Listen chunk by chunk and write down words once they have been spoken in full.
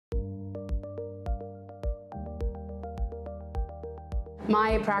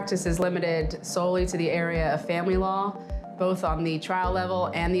My practice is limited solely to the area of family law, both on the trial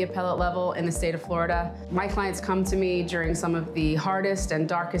level and the appellate level in the state of Florida. My clients come to me during some of the hardest and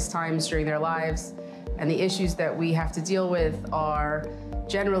darkest times during their lives, and the issues that we have to deal with are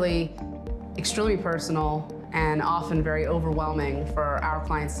generally extremely personal and often very overwhelming for our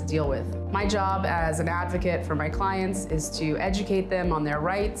clients to deal with. My job as an advocate for my clients is to educate them on their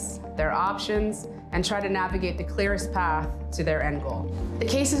rights, their options, and try to navigate the clearest path to their end goal. The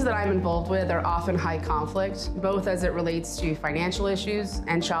cases that I'm involved with are often high conflict, both as it relates to financial issues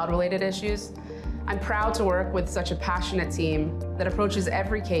and child-related issues. I'm proud to work with such a passionate team that approaches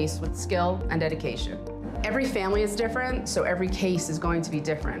every case with skill and dedication. Every family is different, so every case is going to be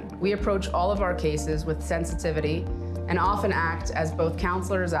different. We approach all of our cases with sensitivity and often act as both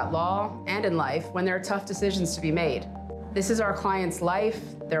counselors at law and in life when there are tough decisions to be made. This is our client's life,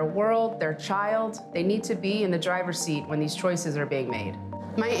 their world, their child. They need to be in the driver's seat when these choices are being made.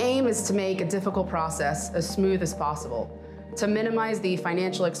 My aim is to make a difficult process as smooth as possible, to minimize the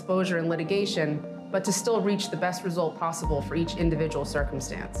financial exposure in litigation, but to still reach the best result possible for each individual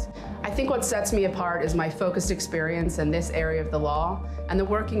circumstance. I think what sets me apart is my focused experience in this area of the law and the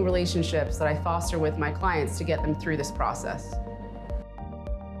working relationships that I foster with my clients to get them through this process.